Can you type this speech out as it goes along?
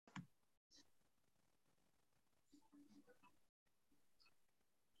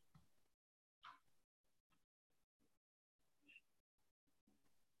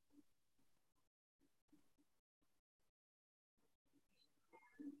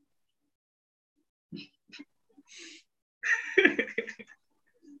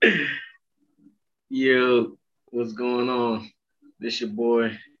Yo, what's going on? This your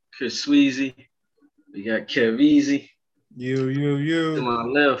boy Chris Sweezy. We got Kev Easy to You. my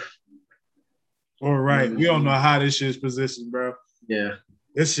left. All You know right. what I We don't know mean? how this shit's positioned, bro. Yeah,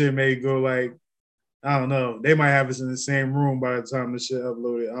 This shit may go like, I don't know. They might have us in the same room by the time this shit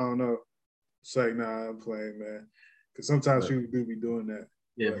uploaded. I don't know. It's like, nah, I'm playing, man. Because sometimes but people do be doing that.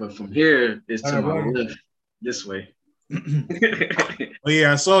 yeah, but from here is I to got my one. left, this way. Well,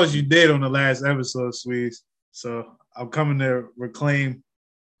 yeah, I saw as you did on the last episode, Sweets. So I'm coming to reclaim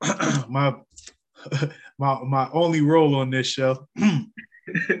my my only role on this show.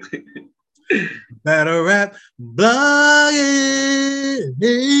 Battle rap blogging.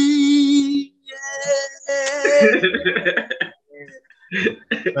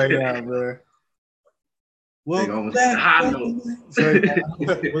 Like, yeah, bro. They Welcome almost the back. high note. It's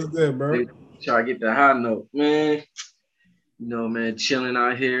like, what's good, bro? They try to get the high note, man. Man, chilling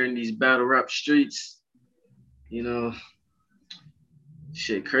out here in these battle rap streets. You know,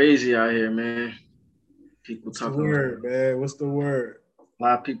 shit crazy out here, man. People What's the talking like word, man? What's the word? a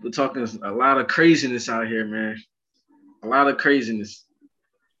lot of people talking a lot of craziness out here, man. A lot of craziness.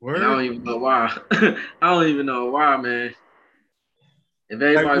 And I Word? don't even know why. I don't even know why, man. If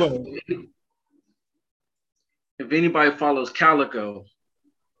Like anybody what? if anybody follows Calico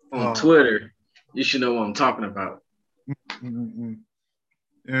on Oh, Twitter, you should know what I'm talking about. mm-mm.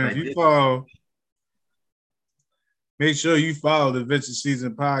 And if Like you this, follow, make sure you follow the Venture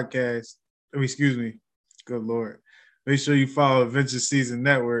Season podcast. Oh, excuse me. Good Lord. Make sure you follow Venture Season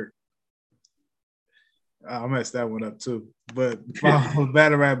Network. I messed that one up too. But follow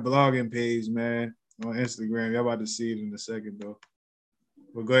Battle Rap blogging page, man, on Instagram. Y'all about to see it in a second, though.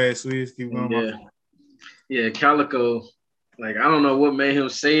 But go ahead, Sweets. Keep going. yeah, yeah, Calico. Like I don't know what made him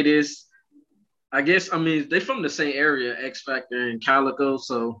say this. I mean they from the same area, X Factor and Calico,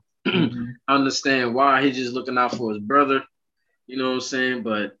 so I Mm-hmm. understand why he's just looking out for his brother. You know what I'm saying?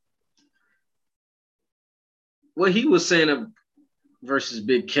 But what he was saying versus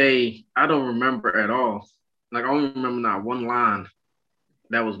Big K, I don't remember at all. Like I only remember not one line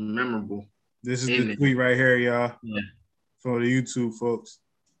that was memorable This is the in it. tweet right here, y'all, Yeah. for the YouTube folks.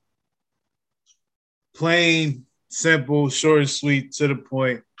 Plain, simple, short and sweet, to the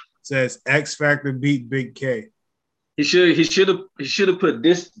point. Says X Factor beat Big K. He should have put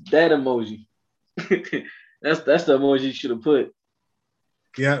that emoji. that's the emoji he should have put.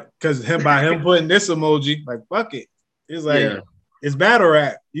 Yeah, because by him putting this emoji, like fuck it. It's like Yeah. it's battle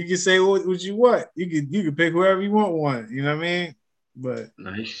rap. You can say what you want. You can pick whoever you want one. You know what I mean? But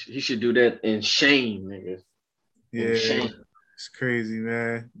No, he should do that in shame, nigga. In yeah, shame. it's crazy,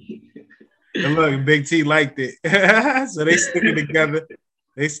 man. And look, Big T liked it. So they sticking together.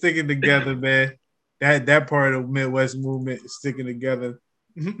 They sticking together, man. That part of the Midwest movement is sticking together.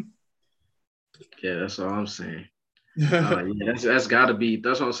 Yeah, that's all I'm saying. Yeah, that's gotta be.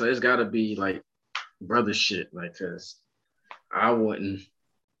 That's what I'm saying. It's gotta be like brother shit, like cause I wouldn't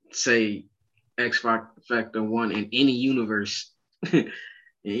say X Factor one in any universe, in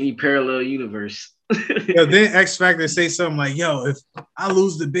any parallel universe. Yo, then X Factor say something like, "Yo, if I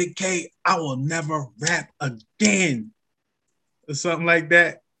lose the Big K, I will never rap again," or something like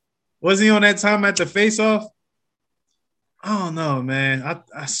that. Was he on that time at the Face Off? I don't know, man.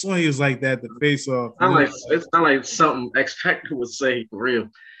 I saw he was like that at the Face Off. And It's not like something X Factor would say for real.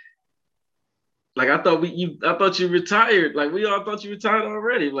 Like I thought you retired. Like we all thought you retired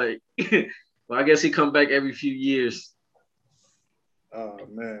already. Like, well, I guess he come back every few years oh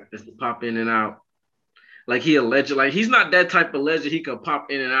man, just to pop in and out. Like he a legend. Like he's not that type of legend. He could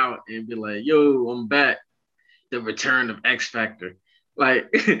pop in and out and be like, "Yo, I'm back." The return of X Factor. Like,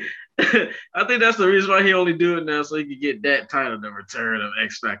 I think that's the reason why he only do it now, so he could get that title, the return of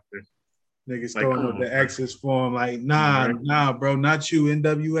X Factor. niggas Like, throwing come up on, the X's for him. Like, nah, bro, not you,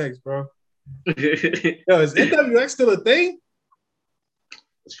 NWX, bro. Yo, is NWX still a thing?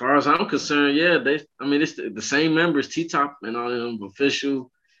 As far as I'm concerned, yeah, it's the same members, T Top and all of them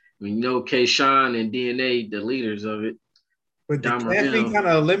official. I mean, K. Sean and DNA, the leaders of it. But the Don caffeine Marino. kind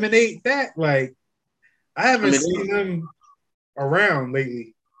of eliminate that. Like, I I haven't mean, seen them around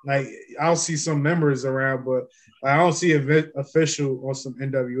lately. Like, I'll see some members around, but I don't see a official on some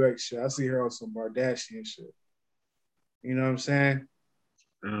NWX shit. I see her on some Bardashian shit. You know what I'm saying?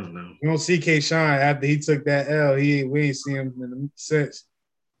 I don't know. You don't see K. Sean after he took that L. We ain't seen him since.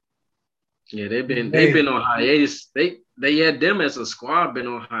 Yeah, they've been on hiatus. They had them as a squad been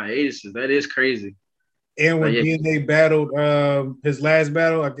on hiatuses. That is crazy. And Like, when yeah, DNA battled his last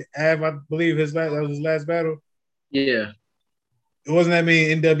battle, I believe that was his last battle. yeah. It wasn't that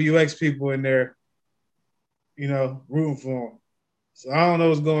many NWX people in there, rooting for him. So I don't know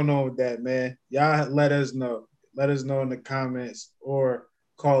what's going on with that, man. Y'all let us know. Let us know in the comments or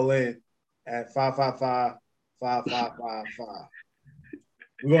call in at 555-5555.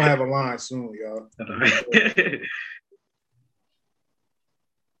 We're gonna have a line soon, y'all.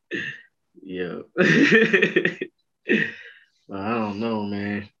 Yeah. I don't know,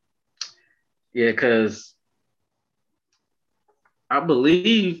 man. Yeah, because I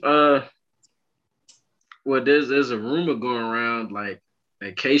believe well there's a rumor going around like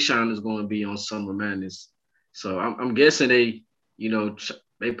that Kayshawn is going to be on Summer Madness. So I'm guessing they,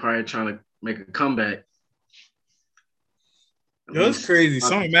 they probably trying to make a comeback. Yo, it's crazy.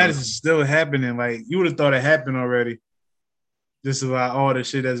 Summer Madness is still happening. Like you would have thought it happened already. Just about all the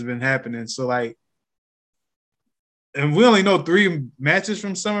shit that's been happening. So like, and we only know 3 matches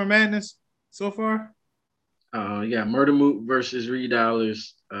from Summer Madness so far. Yeah, Murder Mook versus Reed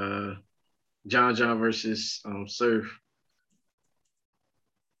Dollars, John versus Surf.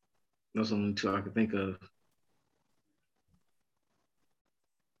 Those are the only 2 I can think of.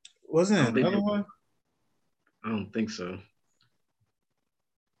 Wasn't it another one? I don't think so.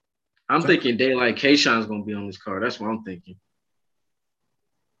 I'm thinking Daylight Kayshawn's gonna be on this card. That's what I'm thinking.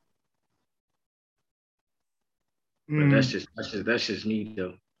 But that's just me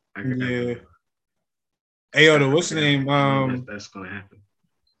though. Yeah. Hey, yo, what's the name? That's gonna happen.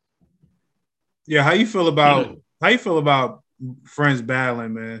 Yeah, how you feel about friends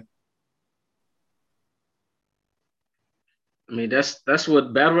battling, man? I mean, that's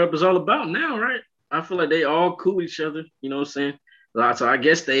what battle rap is all about now, right? I feel like they all cool with each other. You know what I'm saying? So I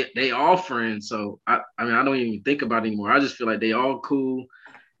guess they all friends. So I mean I don't even think about it anymore. I just feel like they all cool.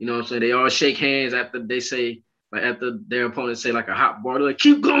 You know what I'm saying? They all shake hands after they say like after their opponents say like a hot bar. They're like,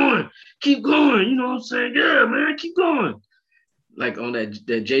 keep going. You know what I'm saying? Yeah, man, keep going. Like on that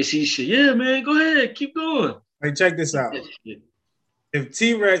JC shit. Yeah, man, go ahead, keep going. Hey, check this out. If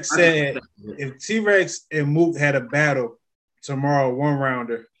T-Rex and Mook had a battle tomorrow,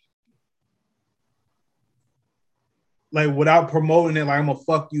 1-rounder, like without promoting it, like I'm gonna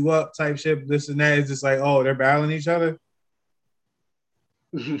fuck you up type shit, this and that, it's just like, oh, they're battling each other.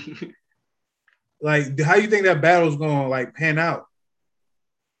 Like, how you think that battle's gonna like pan out?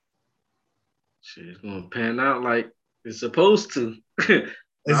 Shit, it's gonna pan out like it's supposed to. Is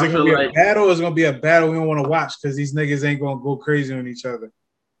it gonna be a battle? Or is it gonna be a battle we don't want to watch because these niggas ain't gonna go crazy on each other?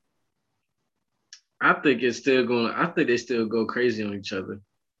 I think they still go crazy on each other.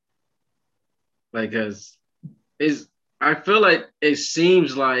 Like, cause I feel like it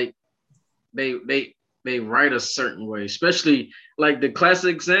seems like they write a certain way, especially like the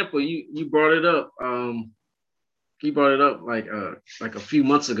classic example you brought it up. He brought it up like a few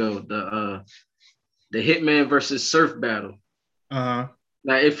months ago, the Hitman versus Surf battle.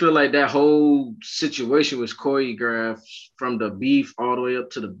 Like it feel like that whole situation was choreographed from the beef all the way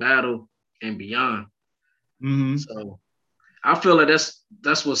up to the battle and beyond. Mm-hmm. So I feel like that's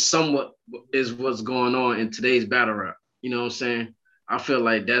what somewhat is what's going on in today's battle rap. You know what I'm saying? I feel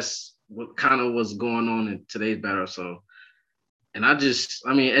like that's what kind of what's going on in today's battle. So, and I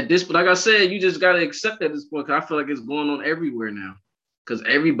mean, at this, but like I said, you just gotta accept at this point because I feel like it's going on everywhere now. Because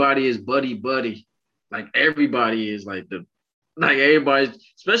everybody is buddy. Like everybody is like everybody,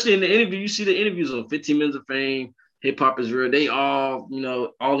 especially in the interview. You see the interviews on 15 Minutes of Fame, Hip Hop is Real. They all,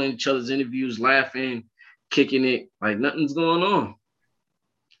 all in each other's interviews, laughing, kicking it, like nothing's going on.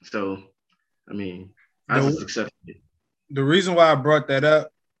 So, I mean, I just accepted it. The reason why I brought that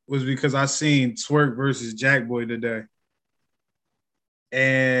up was because I seen Twork versus Jackboy today.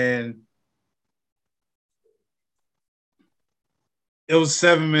 And it was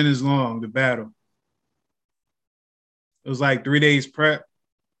 7 minutes long, the battle. It was like 3 days prep.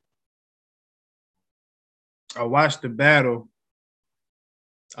 I watched the battle.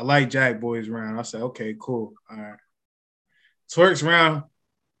 I like Jackboy's round. I said, okay, cool. All right. Twork's round,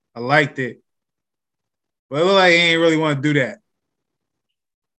 I liked it. But it looked like he ain't really want to do that.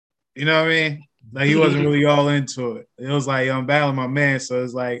 You know what I mean? Like he wasn't really all into it. It was like, I'm battling my man. So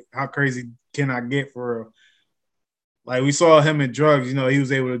it's like, how crazy can I get for real? Like we saw him in Drugs, he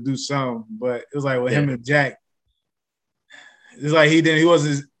was able to do something. But it was like with him and Jack, it's like he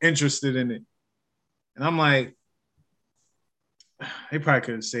wasn't interested in it. And I'm like, they probably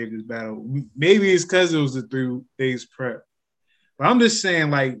could have saved this battle. Maybe it's because it was the 3 days prep. But I'm just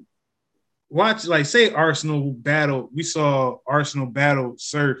saying, like, watch, like, say Arsenal battle. We saw Arsenal battle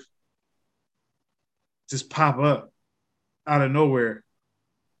Surf just pop up out of nowhere.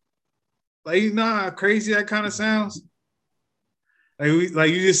 Like, you know how crazy that kind of sounds?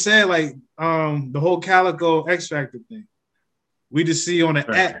 Like you just said, like, the whole Calico X Factor thing. We just see on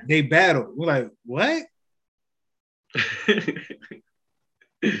the app, they battle. We're like, what?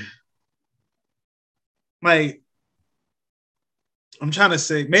 Like, I'm trying to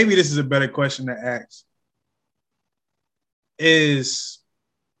say, maybe this is a better question to ask. Is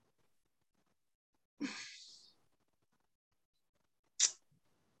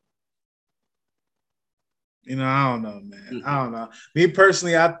I don't know, man. I don't know. Me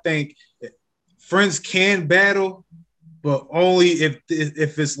personally, I think friends can battle, but only if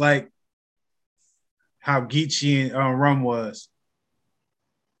it's like how Geechee and Rum was.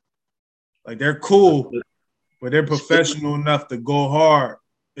 Like they're cool, but they're professional enough to go hard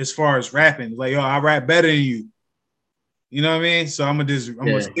as far as rapping. Like, yo, I rap better than you. You know what I mean? So I'm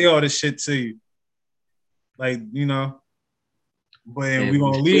gonna say all this shit to you. Like, but we're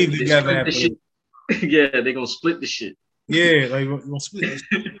gonna leave together after this. Yeah, they're gonna split the shit. Yeah, like we're gonna split this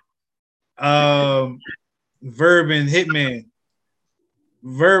shit. Verb and Hitman.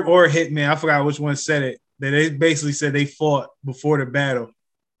 Verb or Hitman, I forgot which one said it. That they basically said they fought before the battle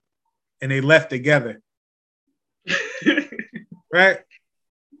and they left together. Right?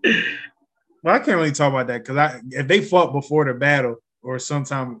 Well, I can't really talk about that because if they fought before the battle or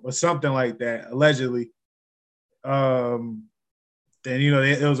sometime or something like that, allegedly, then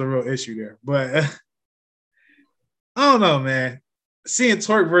it was a real issue there. But I don't know, man. Seeing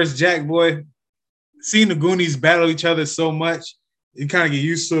Twork versus Jack Boy, seeing the Goonies battle each other so much, you kind of get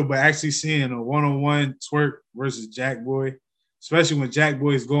used to it. But actually seeing a one-on-one Twork versus Jack Boy, especially when Jack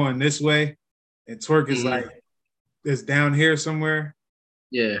Boy is going this way and Twork is like it's down here somewhere.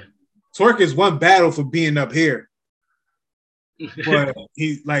 Yeah. Twork is one battle for being up here. But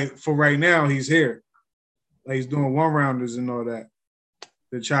he like for right now, he's here. Like he's doing one rounders and all that.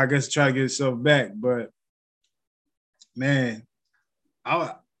 To try to get himself back. But man,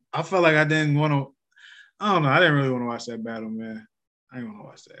 I felt like I didn't want to. I don't know. I didn't really want to watch that battle, man. I didn't want to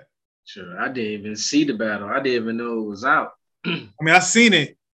watch that. Sure, I didn't even see the battle. I didn't even know it was out. I mean, I seen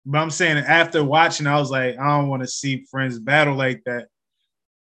it, but I'm saying after watching, I was like, I don't want to see friends battle like that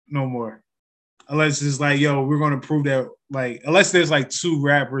no more. Unless it's like, yo, we're gonna prove that. Like, unless there's like two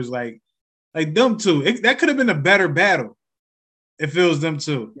rappers, like them two, that could have been a better battle if it was them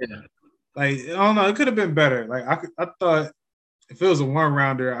two. Yeah. Like, I don't know, it could have been better. Like, I thought if it was a one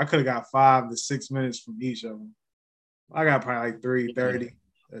rounder, I could have got 5 to 6 minutes from each of them. I got probably like 3:30,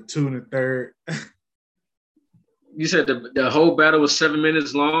 2 in the third. You said the whole battle was 7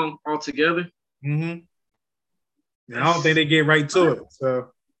 minutes long altogether? Mm-hmm. I don't think they get right to it.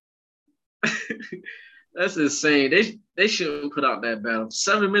 So that's insane. They shouldn't put out that battle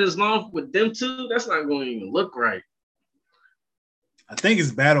 7 minutes long with them two. That's not going to even look right. I think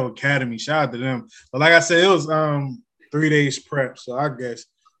it's Battle Academy. Shout out to them. But like I said, it was 3 days prep, so I guess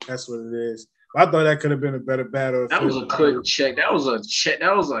that's what it is. I thought that could have been a better battle. That was a quick check. That was a check.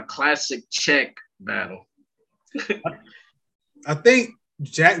 That was a classic check battle. I think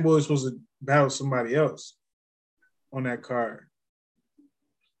Jack Boy was supposed to battle somebody else on that card.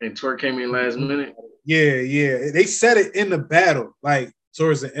 And Twork came in last minute? Yeah. They said it in the battle, like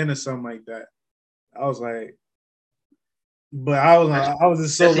towards the end or something like that. I was like, but I was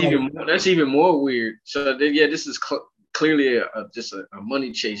just so that's even more weird. So this is clearly just a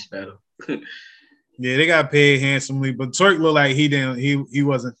money chase battle. Yeah, they got paid handsomely, but Twork looked like he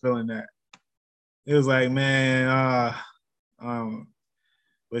wasn't feeling that. It was like, man,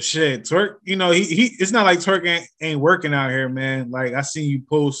 but shit, Twork, he it's not like Twork ain't working out here, man. Like I seen you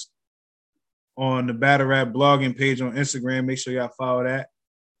post on the Battle Rap blogging page on Instagram. Make sure y'all follow that.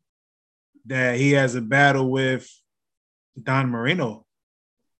 That he has a battle with Don Marino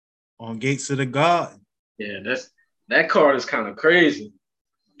on Gates of the God. Yeah, that card is kind of crazy.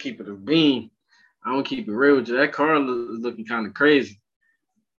 Keep it a beam. I don't keep it real with you. That card is looking kind of crazy.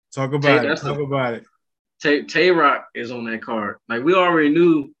 Talk about it. Tay Rock is on that card. Like we already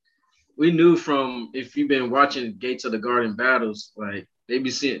knew. We knew from if you've been watching Gates of the Garden battles, like they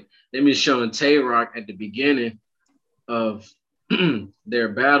be showing Tay Rock at the beginning of their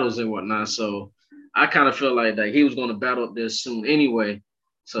battles and whatnot. So I kind of feel like that he was going to battle up there soon anyway.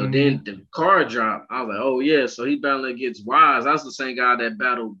 So then the card dropped. I was like, oh yeah, so he battling against Wise. That's the same guy that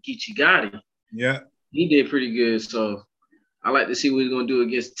battled Geechee Gotti. Yeah, he did pretty good. So I like to see what he's going to do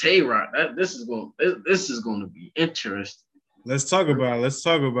against Tay Rock. This is going to be interesting. Let's talk about it. Let's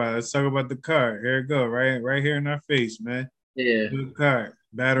talk about the card. Here it go, right here in our face, man. Yeah. Good card.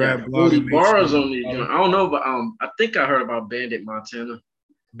 Battle Rap blogging. Bars on the joint. I don't know, but I think I heard about Bandit Montana.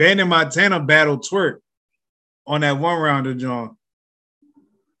 Bandit Montana battled Twork on that one rounder, John.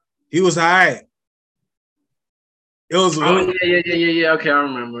 He was all right. Yeah. Okay, I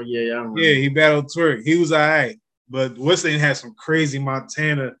remember. Yeah, I remember. Yeah, he battled Twork. He was all right. But Whistling had some crazy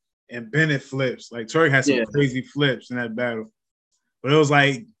Montana and Bennett flips. Like Twork had some crazy flips in that battle. But it was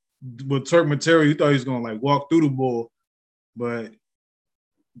like with Turk material, you thought he was gonna like walk through the bull, but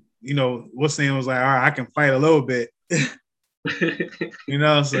what's name was like, all right, I can fight a little bit, so he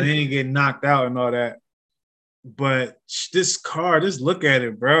didn't get knocked out and all that. But this card, just look at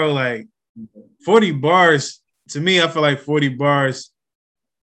it, bro. Like 40 bars to me, I feel like 40 bars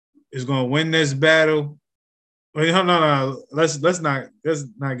is gonna win this battle. Wait, no. Let's not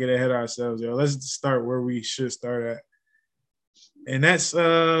get ahead of ourselves, yo. Let's start where we should start at, and that's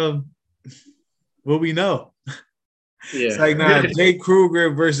what we know. Yeah. It's like Jay Kruger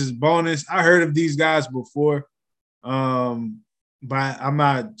versus Bonus. I heard of these guys before, but I'm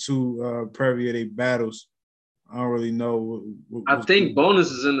not too privy to their battles. I don't really know. I think Bonus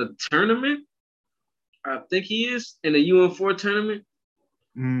is in the tournament. I think he is in the UN4 tournament.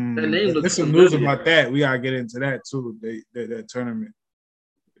 That name looks some news about that. We gotta get into that too. That tournament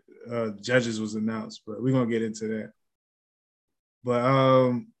judges was announced, but we're gonna get into that.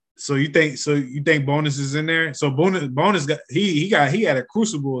 But so you think Bonus is in there? So Bonus got he had a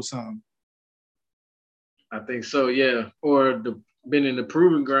crucible or something. I think so, yeah. Or been in the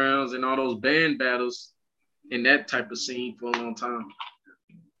proving grounds and all those band battles in that type of scene for a long time.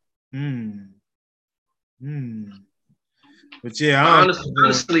 But yeah,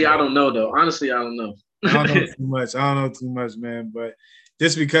 honestly, I don't know though. Honestly, I don't know. I don't know too much, man. But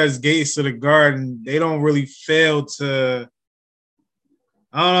just because Gates to the Garden, they don't really fail to.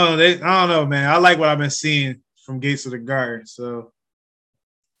 I don't know, man. I like what I've been seeing from Gates to the Garden. So,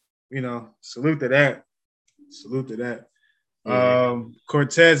 salute to that. Yeah.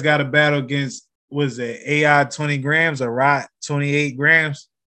 Cortez got a battle against, was it AI 20 grams or Rot 28 grams?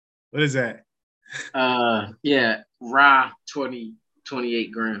 What is that? Yeah, Ra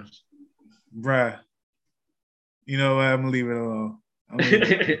 28 grams. Bruh. You know what? I'm gonna leave it alone. I'm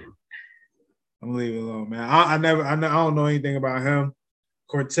gonna leave it alone, man. I don't know anything about him.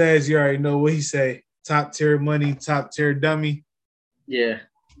 Cortez, you already know what he say. Top tier money, top tier dummy. Yeah.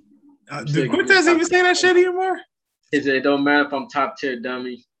 Did Cortez even say that shit anymore? It don't matter if I'm top tier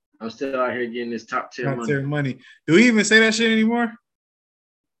dummy. I'm still out here getting this top tier money. Do he even say that shit anymore?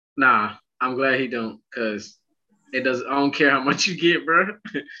 Nah, I'm glad he don't, because it doesn't. I don't care how much you get, bro.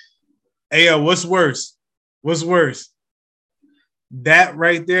 Hey, yo, what's worse? That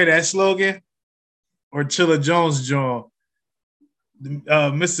right there, that slogan, or Chilla Jones John?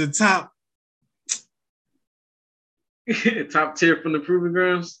 Mr. Top. Top tier from the Proving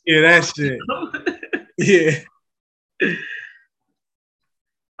Grounds? Yeah, that shit. Yeah.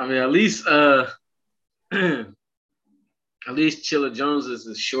 I mean, at least Chilla Jones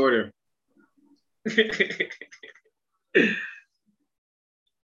is shorter.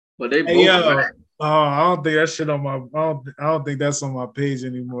 But they both. I don't think that shit on my. I don't think that's on my page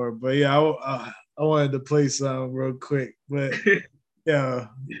anymore. But yeah, I wanted to play some real quick. But yeah,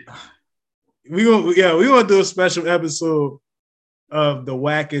 we want to do a special episode of the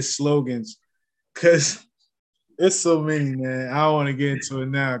wackest slogans, because there's so many, man. I don't want to get into it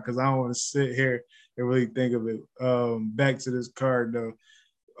now because I don't want to sit here and really think of it. Back to this card though.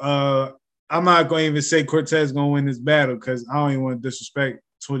 I'm not going to even say Cortez is going to win this battle because I don't even want to disrespect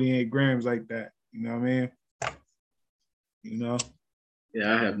 28 grams like that. You know what I mean?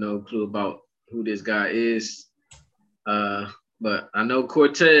 Yeah, I have no clue about who this guy is. But I know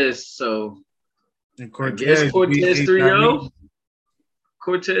Cortez, so and Cortez, I guess Cortez 3-0.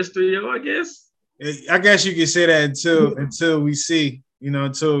 Cortez 3-0, I guess. I guess you can say that until we see,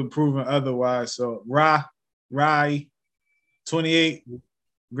 until proven otherwise. So Rye, 28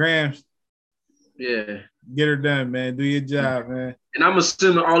 grams. Yeah. Get her done, man. Do your job, man. And I'm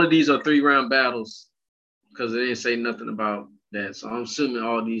assuming all of these are 3-round battles because they didn't say nothing about that. So I'm assuming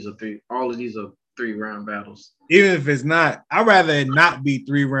all of these are 3-round battles. Even if it's not, I'd rather it not be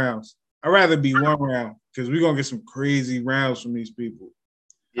 3 rounds. I'd rather be 1 round because we're going to get some crazy rounds from these people.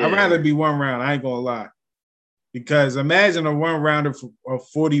 Yeah. I'd rather be 1 round. I ain't going to lie. Because imagine a 1-rounder of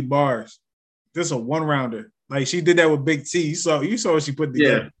 40 bars. Just a 1-rounder. Like she did that with Big T. You saw what she put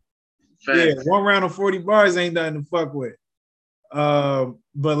together. Yeah, 1 round of 40 bars ain't nothing to fuck with. But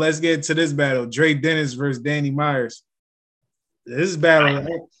let's get to this battle. Dre Dennis versus Danny Myers. This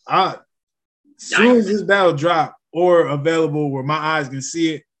battle, as soon as this battle drop or available where my eyes can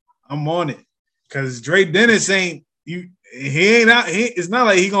see it, I'm on it. Because Dre Dennis it's not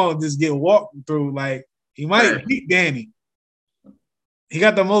like he gonna just get walked through. Like he might beat Danny. He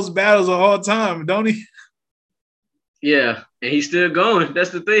got the most battles of all time, don't he? Yeah, and he's still going. That's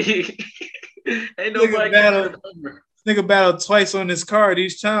the thing. Ain't nobody nigga battled twice on this card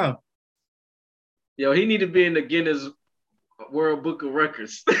each time. Yo, he need to be in the Guinness World Book of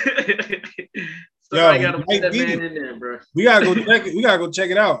Records. Somebody Yo, got to put that man in there, bro. we gotta go check it. We gotta go check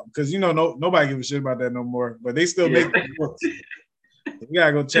it out because nobody give a shit about that no more. But they still make the books. We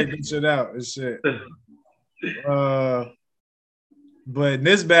gotta go check this shit out and shit. But in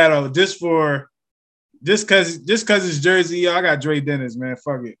this battle, just cause it's Jersey, yo, I got Dre Dennis, man.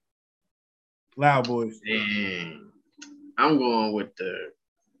 Fuck it. Loud Boys. Damn. I'm going with the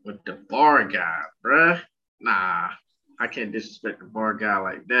bar guy, bruh. Nah, I can't disrespect the bar guy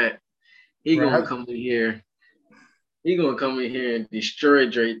like that. He gonna come in here. He gonna come in here and destroy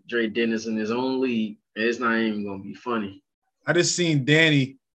Dre Dennis in his own league. And it's not even gonna be funny. I just seen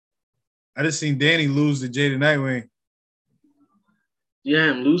Danny lose to Jada Nightwing.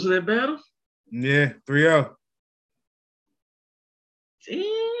 Yeah, him losing that battle? Yeah, 3-0.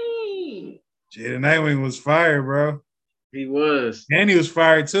 Dang. Jada Nightwing was fired, bro. He was. Danny was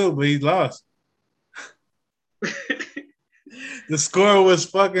fired too, but he lost. The score was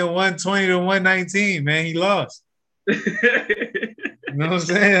fucking 120 to 119, man. He lost. You know what I'm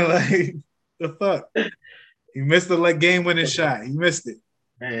saying? Like, the fuck? He missed the game-winning shot. He missed it.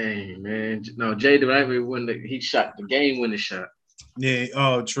 Hey, man. No, Jada Nightwing he shot the game-winning shot. Yeah.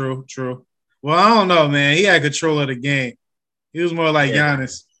 Oh, true. Well, I don't know, man. He had control of the game. He was more like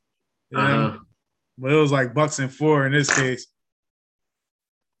Giannis. You know? But it was like Bucks and 4 in this case.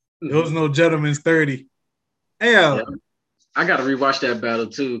 There was no gentleman's 30. Hell. Yeah. I got to rewatch that battle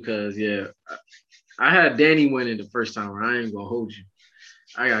too because, I had Danny winning the first time. I ain't going to hold you.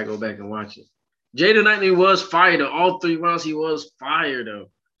 I got to go back and watch it. Jada Nightwing was fired. All 3 rounds he was fired, though.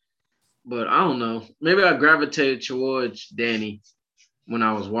 But I don't know. Maybe I gravitated towards Danny when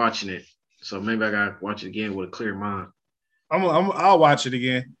I was watching it. So maybe I got to watch it again with a clear mind. I'll watch it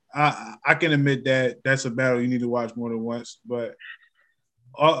again. I can admit that that's a battle you need to watch more than once. But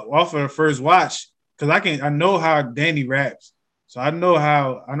off of the first watch, because I know how Danny raps. So I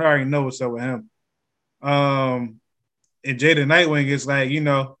already know what's up with him. And Jada Nightwing is like,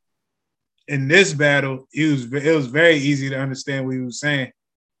 in this battle, it was very easy to understand what he was saying.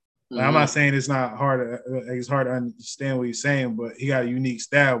 Like, I'm not saying it's not hard. It's hard to understand what he's saying, but he got a unique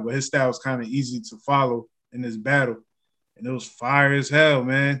style. But his style is kind of easy to follow in this battle, and it was fire as hell,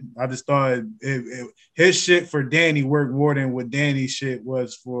 man. I just thought his shit for Danny worked more than what Danny's shit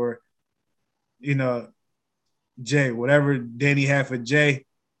was for, Jay. Whatever Danny had for Jay,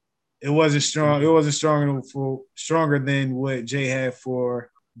 it wasn't strong. It wasn't stronger than what Jay had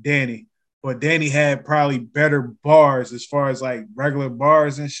for Danny. But Danny had probably better bars as far as like regular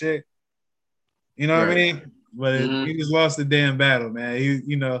bars and shit. You know what I mean? But he just lost the damn battle, man.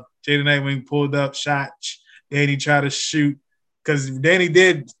 Jada Nightwing pulled up, shot. Danny tried to shoot because Danny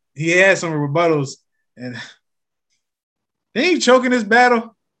he had some rebuttals and didn't he choke in this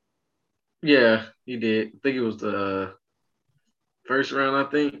battle? Yeah, he did. I think it was the first round, I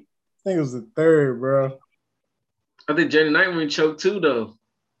think it was the third, bro. I think Jada Nightwing choked too, though.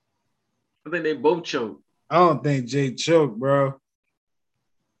 I think they both choked. I don't think Jay choked, bro.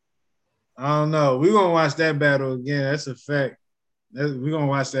 I don't know. We're going to watch that battle again. That's a fact. We're going to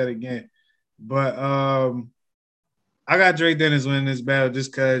watch that again. But I got Dre Dennis winning this battle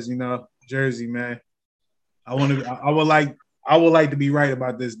just because, Jersey, man. I would like to be right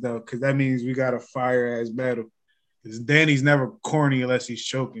about this, though, because that means we got a fire-ass battle. Because Danny's never corny unless he's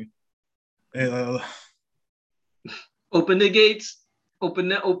choking. Open the gates. Open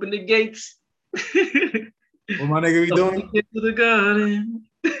the gates. What my nigga be doing? Get to the garden.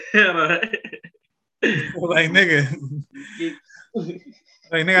 Like nigga,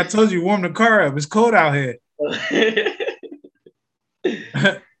 I told you warm the car up. It's cold out here.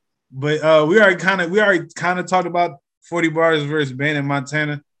 But we already kind of talked about 40 bars versus Bane and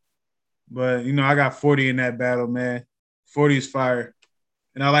Montana. But I got 40 in that battle, man. 40 is fire,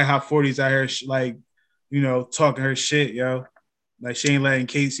 and I like how 40's out here, talking her shit, yo. Like, she ain't letting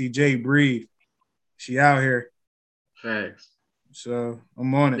KCJ breathe. She out here. Facts. So,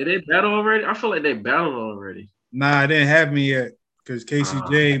 I'm on it. Did they battle already? I feel like they battled already. Nah, it didn't have me yet because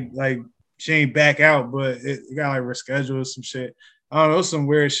KCJ, she ain't back out, but it got, rescheduled some shit. I don't know, some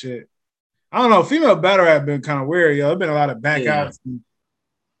weird shit. I don't know. Female battle rap been kind of weird, yo. There's been a lot of back outs.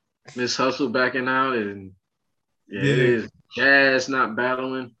 Miss Hustle backing out, and it is. Jazz not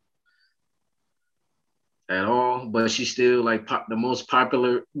battling at all, but she's still the most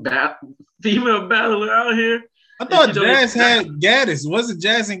popular female battler out here. I thought Jazz had Gaddis. Wasn't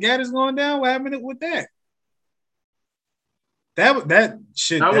Jazz and Gaddis going down? What happened with that? That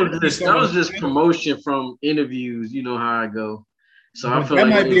shit. That was just promotion from interviews. You know how I go. So I feel that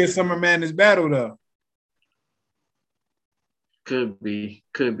might be a Summer Madness battle though. Could be.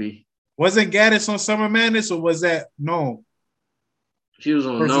 Wasn't Gaddis on Summer Madness or was that no? She was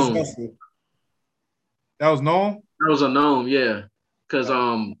on known. That was known? That was a gnome, yeah. Because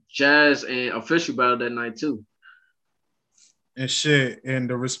Jazz and Official battled that night too. And shit. And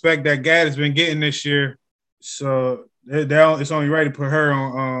the respect that Gad has been getting this year. So it's only right to put her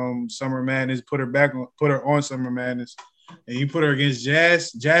on Summer Madness, put her on Summer Madness. And you put her against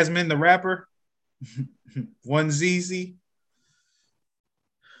Jasmine, the rapper. One ZZ. We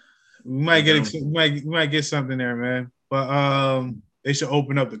might get something there, man. But they should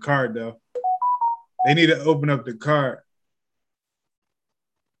open up the card though. They need to open up the card.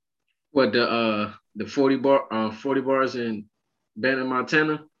 What the 40 bars in Banner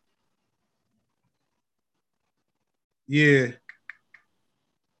Montana? Yeah.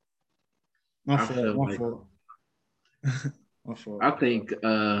 My I fault. I think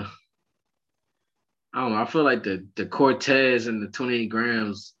I don't know. I feel like the Cortez and the 28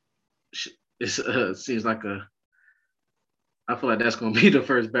 grams seems like I feel like that's gonna be the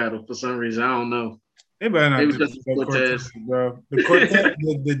first battle for some reason. I don't know. They better not Maybe do just Cortez, bro. The Cortez,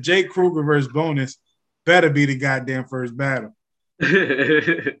 the Jake Kruger versus Bonus better be the goddamn first battle.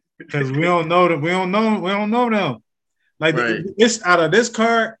 Because we don't know them. We don't know them. Like right. It's out of this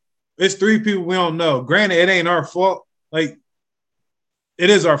card, it's 3 people we don't know. Granted, it ain't our fault. Like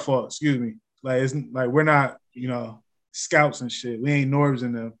it is our fault. Excuse me. Like it's like we're not, scouts and shit. We ain't Norbs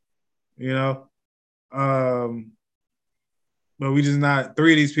in them. But we just not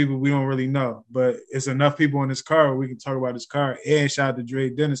 3 of these people we don't really know. But it's enough people on this card where we can talk about this card. And shout out to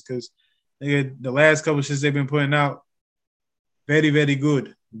Dre Dennis because the last couple shits they've been putting out, very, very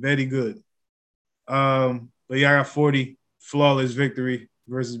good. Very good. But yeah, I got 40 flawless victory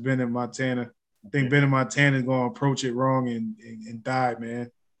versus Bennett Montana. I think Bennett Montana is gonna approach it wrong and die, man.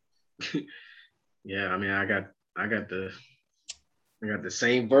 Yeah, I mean, I got the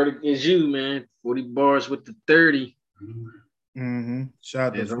same verdict as you, man. 40 bars with the 30. Mm-hmm.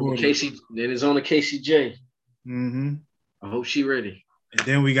 Shout out to 40. Then it's on the KCJ. Mm-hmm. I hope she ready. And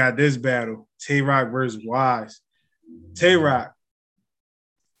then we got this battle: Tay Rock versus Wise. Tay Rock,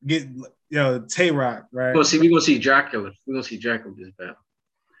 Tay Rock, right? We're gonna see Dracula. We're gonna see Dracula this battle.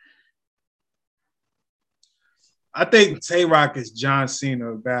 I think Tay Rock is John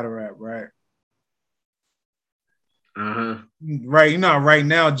Cena of battle rap, right? Right, right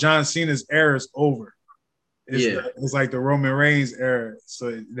now John Cena's era is over. It's like the Roman Reigns era.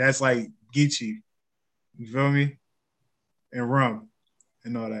 So that's like Geechee. You feel me? And Rum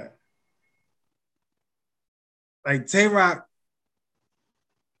and all that. Like Tay Rock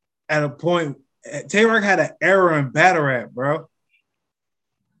at a point, Tay Rock had an era in battle rap, bro.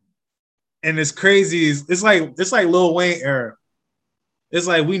 And it's crazy. It's like Lil Wayne era. It's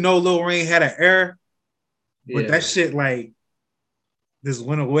like we know Lil Wayne had an era, but that shit like just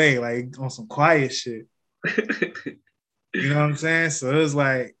went away, like on some quiet shit. You know what I'm saying? So it's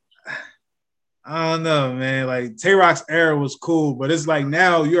like, I don't know, man. Like Tay Rock's era was cool, but it's like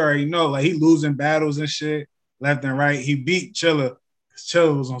now you already know, like he losing battles and shit left and right. He beat Chilla.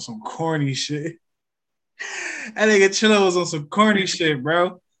 Chilla was on some corny shit. I think Chilla was on some corny shit,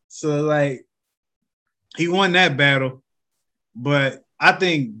 bro. So like he won that battle, but I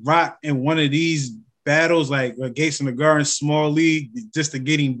think Rock in one of these battles, like Gates in the Garden, small league, just to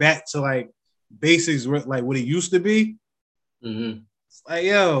get him back to like basics, like what it used to be. Mm-hmm. It's like,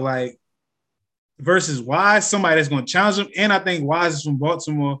 yo, like versus Wise, somebody that's going to challenge him. And I think Wise is from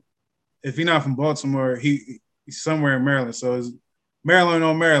Baltimore. If he's not from Baltimore, he's somewhere in Maryland. So it's Maryland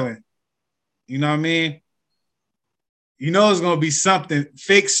on Maryland. You know what I mean? You know it's going to be something.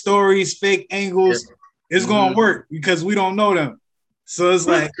 Fake stories, fake angles. Yeah. It's going to work because we don't know them. So it's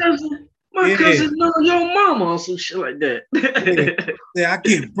my cousin know your mama or some shit like that. I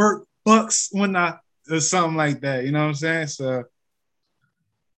get bucks when or something like that. You know what I'm saying? So,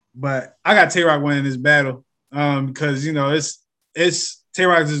 but I got Tay Rock winning this battle because it's Tay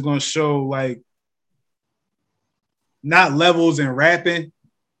Rock is going to show like not levels in rapping,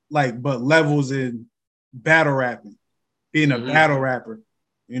 like but levels in battle rapping, being a battle rapper.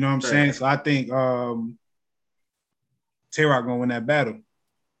 You know what I'm saying? So I think Tay Rock gonna win that battle.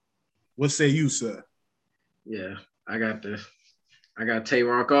 What say you, sir? Yeah, I got Tay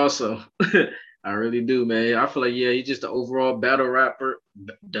Rock also. I really do, man. I feel like he's just the overall battle rapper,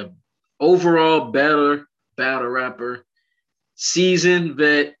 the overall battle rapper, seasoned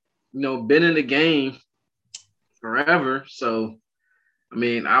vet. Been in the game forever. So, I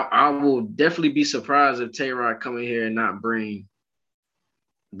mean, I will definitely be surprised if Tay Rock come in here and not bring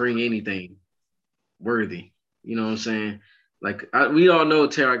anything worthy. You know what I'm saying? Like we all know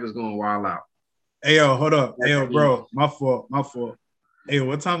Tay Rock is going to wild out. Hey yo, hold up. Hey yo, bro. My fault. Hey,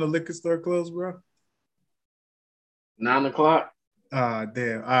 what time the liquor store close, bro? 9 o'clock.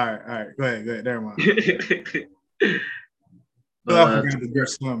 Damn. All right. Go ahead. Never mind. But I forgot to do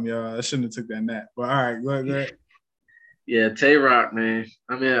something, y'all. I shouldn't have took that nap. But all right, go ahead. Yeah, Tay Rock, man.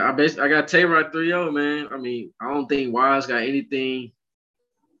 I mean, I got Tay Rock 3-0, man. I mean, I don't think Wise got anything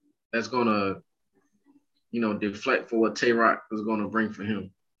that's gonna, deflect for what Tay Rock is gonna bring for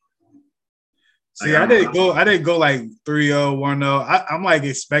him. See, I didn't go like 3-0, 1-0. I'm like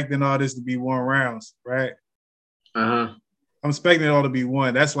expecting all this to be one rounds, right? Uh-huh. I'm expecting it all to be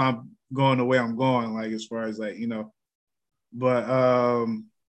one. That's why I'm going the way I'm going, like as far as like, But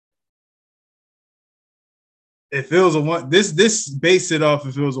if it was a one, this base it off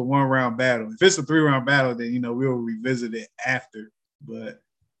if it was a 1-round battle. If it's a 3-round battle, then we'll revisit it after. But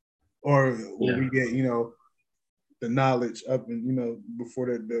or when we get the knowledge up and before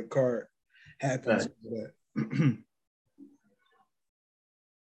the card happens. Right.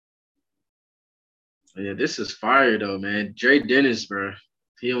 Yeah, this is fire though, man. Dre Dennis, bro,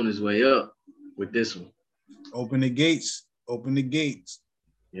 he on his way up with this one. Open the gates.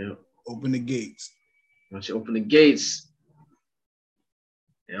 Yeah. Open the gates. Once you open the gates,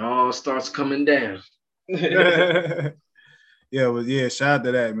 it all starts coming down. Yeah, shout out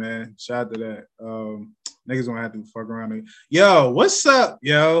to that, man. Shout out to that. Niggas gonna have to fuck around. Yo, what's up,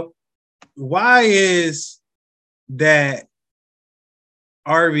 yo? Why is that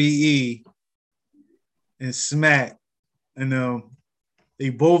RBE and Smack and they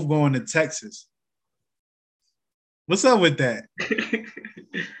both going to Texas? What's up with that?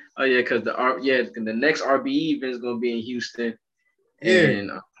 Oh yeah, because the next RBE event is gonna be in Houston,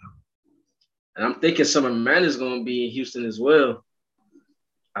 and I'm thinking Summer Man is gonna be in Houston as well.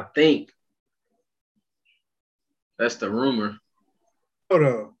 I think that's the rumor. Hold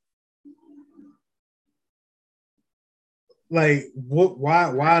on. Like, what?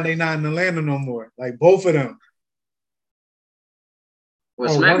 Why are they not in Atlanta no more? Like both of them. Well,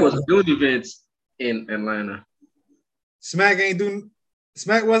 Smack was doing events in Atlanta. Smack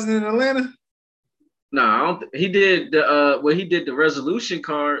wasn't in Atlanta? No, I don't. He did the resolution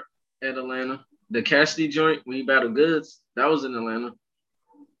card at Atlanta, the Cassidy joint when he battled Goods. That was in Atlanta.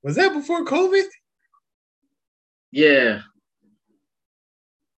 Was that before COVID? Yeah.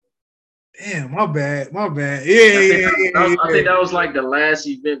 Damn, my bad. Yeah. I think that was like the last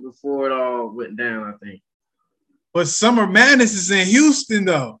event before it all went down, I think. But Summer Madness is in Houston,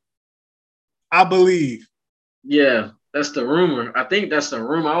 though. I believe. Yeah, that's the rumor. I think that's the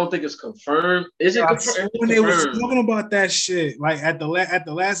rumor. I don't think it's confirmed. Is it confirmed? When they was talking about that shit, like at the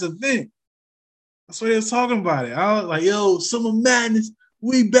last event, that's what they was talking about it. I was like, yo, Summer Madness,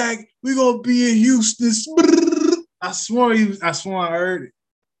 we back. We gonna be in Houston. I swore I heard it.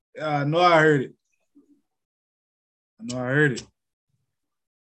 I know I heard it.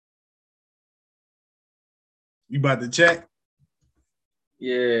 You about to check?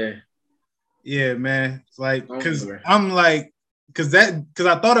 Yeah. Yeah, man. It's like, cause I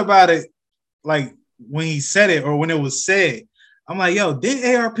thought about it like when he said it or when it was said. I'm like, yo,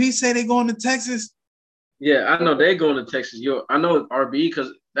 did ARP say they going to Texas? Yeah, I know they going to Texas. I know RB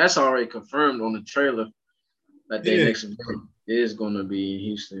because that's already confirmed on the trailer that their next event is going to be in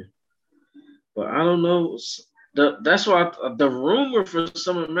Houston. But I don't know. That's why the rumor for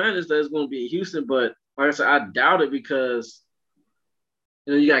Summer Madness that it's going to be in Houston. But like I said, I doubt it because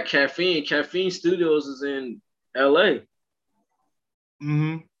you got Caffeine. Caffeine Studios is in LA.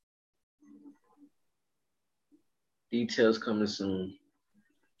 Mm-hmm. Details coming soon.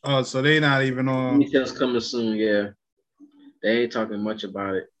 Oh, so they not even on. Details coming soon, yeah. They ain't talking much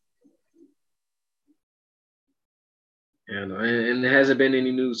about it. And there hasn't been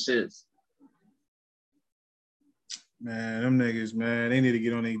any news since. Man, them niggas, man, they need to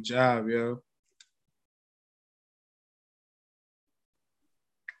get on their job, yo.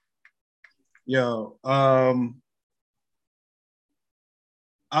 Yo, I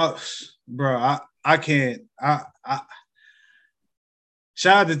can't.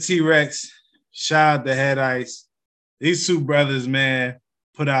 Shout out to T-Rex. Shout out to Head Ice. These two brothers, man,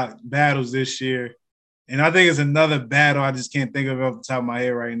 put out battles this year. And I think it's another battle I just can't think of it off the top of my head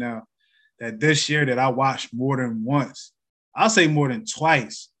right now. That this year that I watched more than once. I'll say more than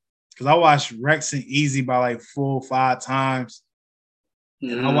twice. Because I watched Rex and Easy by like 4 or 5 times.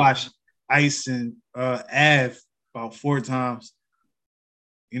 Mm-hmm. And I watched Ice and Av about 4 times.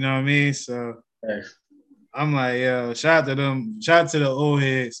 You know what I mean? So I'm like, yo, shout out to them. Shout out to the old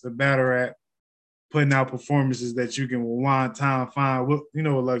heads, the battle rap, putting out performances that you can rewind time, find what you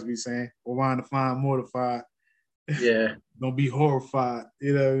know what Lux be saying. Rewind to find mortified. Yeah. Don't be horrified.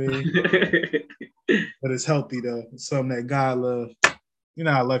 You know what I mean? But it's healthy though. It's something that God loves. You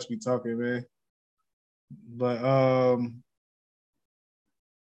know how Lux be talking, man. But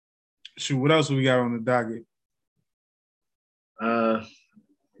Shoot, what else we got on the docket? I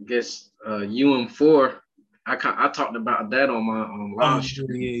guess UM4. I talked about that on my Oh live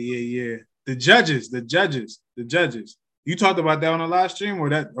stream. yeah. The judges. You talked about that on the live stream, or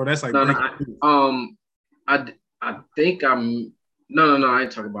that's like No, I think I'm no. I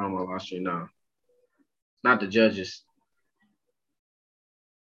ain't talking about it on my live stream. No, not the judges,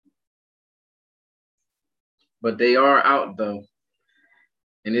 but they are out though,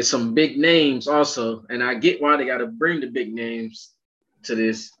 and there's some big names also. And I get why they got to bring the big names to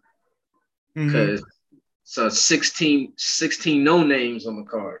this because so 16 no names on the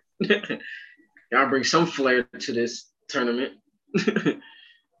card. Y'all bring some flair to this tournament.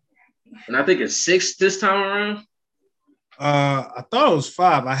 And I think it's 6 this time around. I thought it was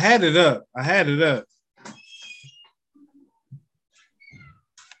 5. I had it up.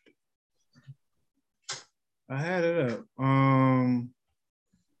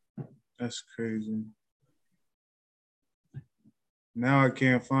 That's crazy. Now I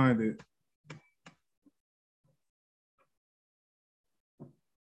can't find it.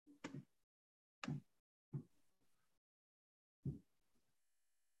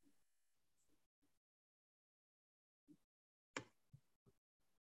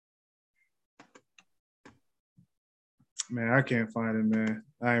 Man, I can't find it, man.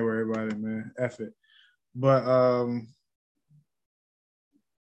 I ain't worried about it, man. F it. But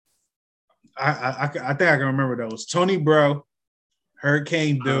I think I can remember those. Tony Bro,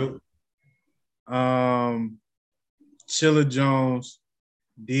 Hurricane Duke, Chilla Jones,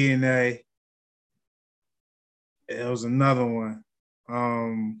 DNA. It was another one.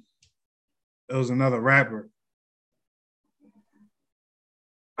 It was another rapper.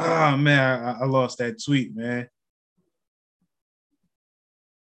 Oh man, I lost that tweet, man.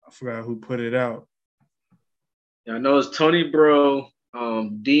 I forgot who put it out. Yeah, I know it's Tony Bro,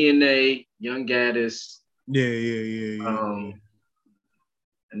 DNA, Young Gaddis. Yeah.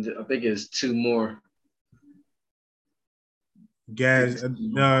 And I think it's 2 more.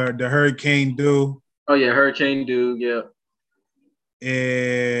 The Hurricane Dude. Oh yeah, Hurricane Dude. Yeah.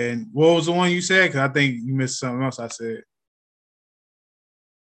 And what was the one you said? Because I think you missed something else I said.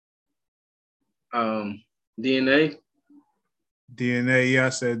 DNA. DNA. Yeah, I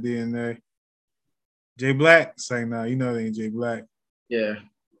said DNA. Jay Black. Say no, you know they ain't Jay Black. Yeah.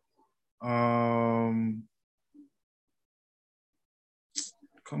 Come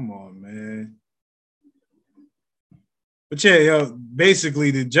on, man. But yeah, yo,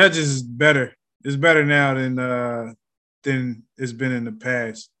 basically the judges is better. It's better now than it's been in the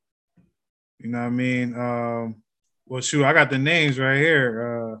past. You know what I mean? Well, shoot, I got the names right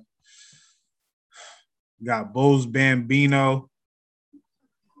here. Got Bose Bambino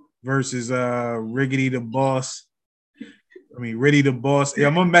versus Riggedy the Boss. Riddy the Boss. Yeah,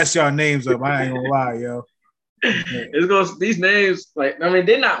 I'm gonna mess y'all names up. I ain't gonna lie, yo. These names,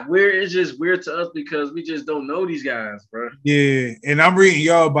 they're not weird. It's just weird to us because we just don't know these guys, bro. Yeah, and I'm reading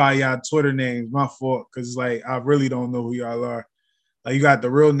y'all by y'all Twitter names. My fault, because I really don't know who y'all are. Like, you got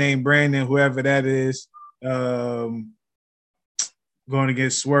the real name Brandon, whoever that is, going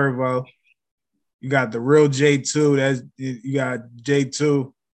against Swervo. You got the real J2. You got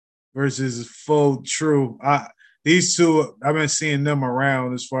J2 versus Full True. These two, I've been seeing them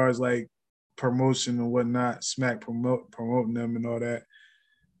around as far as like promotion and whatnot, Smack promoting them and all that.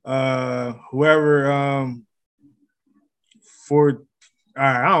 Whoever all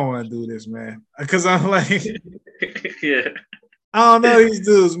right, I don't want to do this, man, because I'm like, yeah, I don't know these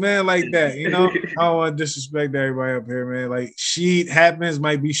dudes, man, like that. I don't want to disrespect everybody up here, man. Like, Sheet Happens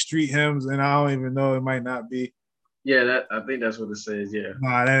might be Street Hymns, and I don't even know, it might not be. Yeah, I think that's what it says. Yeah.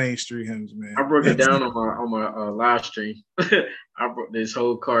 Nah, that ain't Street Hymns, man. I broke it down on my live stream. I broke this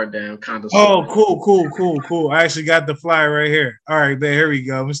whole card down, kind of. Oh, cool. I actually got the flyer right here. All right, here we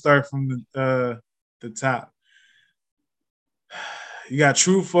go. Let me start from the top. You got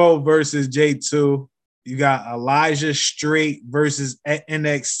Truffaut versus J2. You got Elijah Straight versus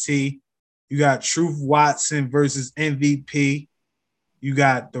NXT. You got Truth Watson versus MVP. You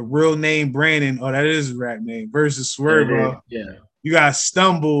got the real name Brandon. Oh, that is his rap name. Versus Swervo. Yeah. You got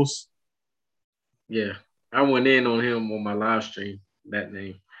Stumbles. Yeah. I went in on him on my live stream. That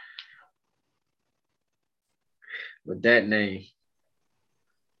name. With that name.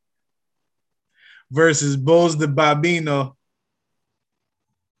 Versus Bose the Babino.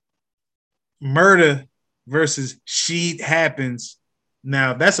 Murder versus Sheet Happens.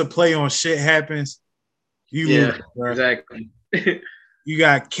 Now, that's a play on Shit Happens. Lose, exactly. You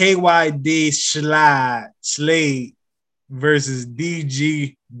got KYD Slade versus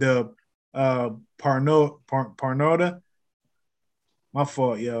DG the Parnoda. My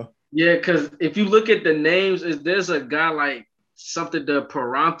fault, yo. Yeah, because if you look at the names, there's a guy like something the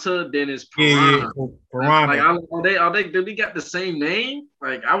Peranta, then it's Yeah, Piranha. Like, Piranha. are they, do we got the same name?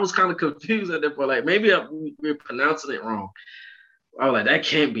 Like, I was kind of confused at that point. Like, maybe we're pronouncing it wrong. I was like, that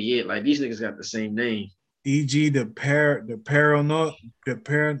can't be it. Like, these niggas got the same name. EG the parano the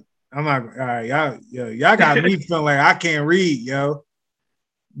par. I'm not all right. Y'all got me feeling like I can't read, yo.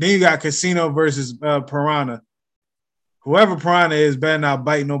 Then you got Casino versus Piranha. Whoever Piranha is better not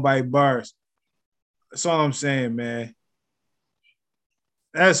bite nobody bars. That's all I'm saying, man.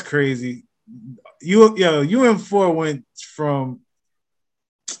 That's crazy. UM4 went from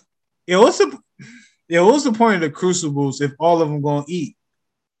yo. What's the point of the crucibles if all of them gonna eat?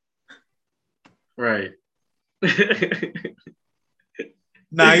 Right.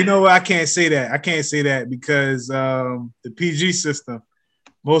 Nah, you know what? I can't say that. I can't say that because the PG system,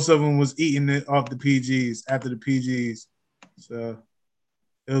 most of them was eating it off the PGs after the PGs. So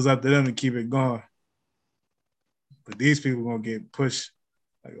it was up to them to keep it going. But these people gonna get pushed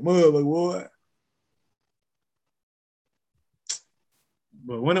like a mud, like what?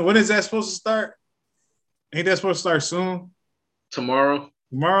 But when is that supposed to start? Ain't that supposed to start soon? Tomorrow,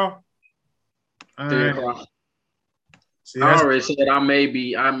 Tomorrow? All 3 o'clock. right. See, I that's already said I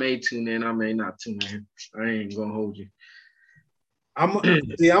may tune in, I may not tune in. I ain't gonna hold you. I'm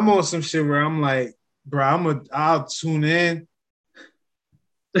on some shit where I'm like, bro, I'll tune in,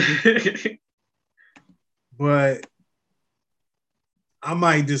 but I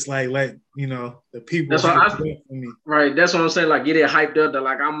might just like let the people That's what hype I it up for me. right. That's what I'm saying. Like, get it hyped up. That,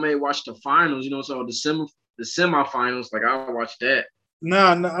 like, I may watch the finals. So the semifinals. Like, I'll watch that. No,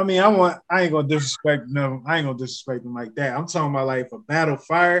 I mean, I ain't gonna disrespect no, I ain't gonna disrespect them like that. I'm talking about like a battle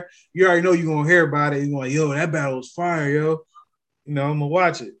fire. You already know you're gonna hear about it. You're like, yo, that battle was fire, yo. I'm gonna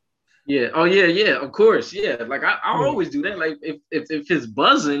watch it. Yeah. Oh yeah. Yeah. Of course. Yeah. Like, I Yeah, always do that. Like, if it's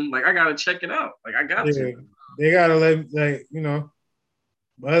buzzing, like, I gotta check it out. Like, I got yeah. to. They gotta let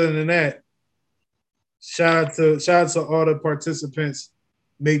But other than that, shout out to all the participants.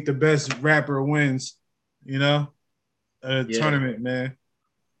 Make the best rapper wins. You know, Yeah. tournament, man.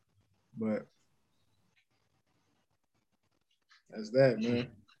 But that's that, man.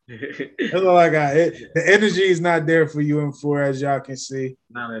 That's all I got. The energy is not there for UM4, as y'all can see.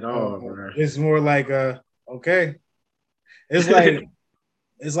 Not at all, bro. It's more like okay.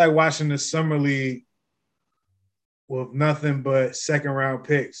 It's like watching the summer league with nothing but second round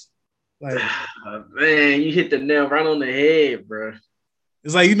picks. Like Man, you hit the nail right on the head, bro.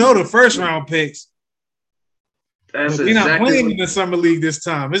 it's like the first round picks, That's but they're not exactly playing what. in the summer league this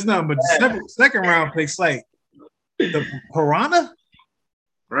time. It's nothing but the second round picks, like the Piranha.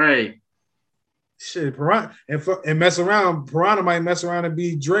 Right. Shit, Piranha and mess around. Piranha might mess around and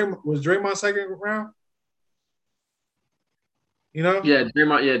be Draymond. Was Draymond second round? You know? Yeah,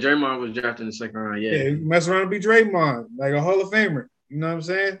 Draymond. Yeah, Draymond was drafted in the second round. Yeah. Yeah, mess around and be Draymond, like a Hall of Famer. You know what I'm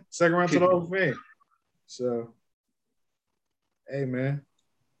saying? Second round to the Hall of Fame. So, hey, man.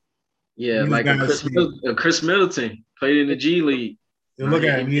 Yeah, You just like gotta see. A Chris Middleton played in the G League. You look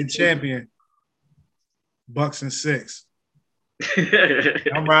at him, he's a champion. Bucks and 6.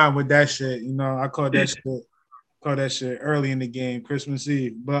 I'm riding with that shit. I caught that shit early in the game, Christmas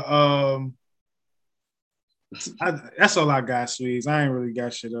Eve. But that's all I got, Swedes. I ain't really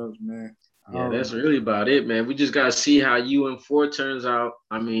got shit else, man. Yeah, that's really about it, man. We just gotta see how UM4 turns out.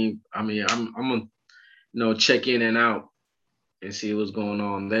 I'm gonna check in and out and see what's going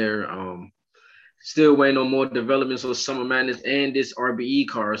on there. Still waiting on more developments on Summer Madness and this RBE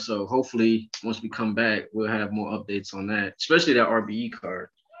card. So hopefully, once we come back, we'll have more updates on that, especially that RBE card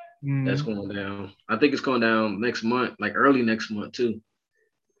that's going down. I think it's going down next month, like early next month too.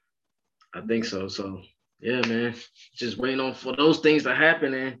 I think so. So yeah, man, just waiting on for those things to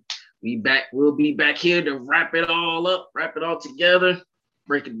happen, and we'll be back here to wrap it all up, wrap it all together,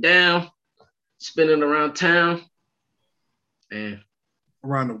 break it down, spin it around town, and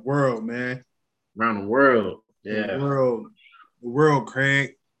around the world, man. around the world. The Yeah. world,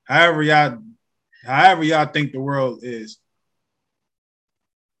 Craig. However y'all think the world is.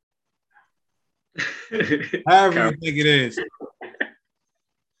 However you think it is.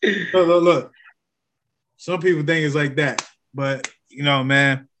 Look. Some people think it's like that, but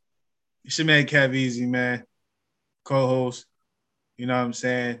man, you should make Kev easy, man. Co-host, you know what I'm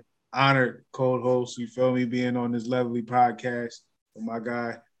saying? Honored co-host, you feel me, being on this lovely podcast with my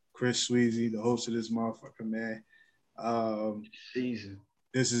guy Chris Sweezy, the host of this motherfucker, man.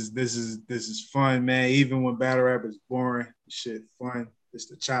 This is fun, man. Even when battle rap is boring, shit fun. Just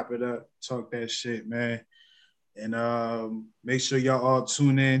to chop it up, talk that shit, man. And make sure y'all all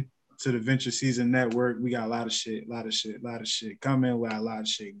tune in to the Venture Season Network. We got a lot of shit coming. We got a lot of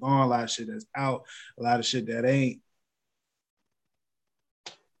shit going, a lot of shit that's out, a lot of shit that ain't.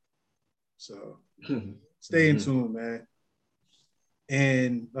 So stay in tune, man.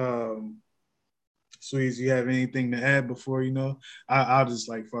 And Sweets, you have anything to add before, I'll just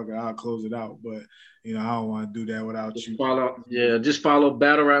like, fuck it, I'll close it out. But, I don't want to do that without just you. Just follow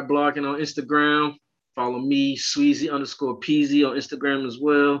Battle Rap Blogging on Instagram. Follow me, Sweezy_Peasy on Instagram as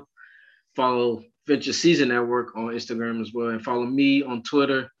well. Follow Venture Season Network on Instagram as well. And follow me on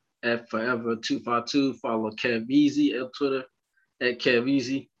Twitter at Forever252. Follow Kev Easy at Twitter at Kev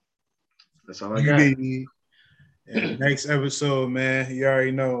Easy. That's all I got. And next episode, man, you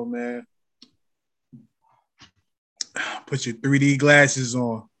already know, man. Put your 3D glasses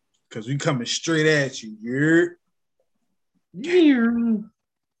on, because we coming straight at you. Yeah.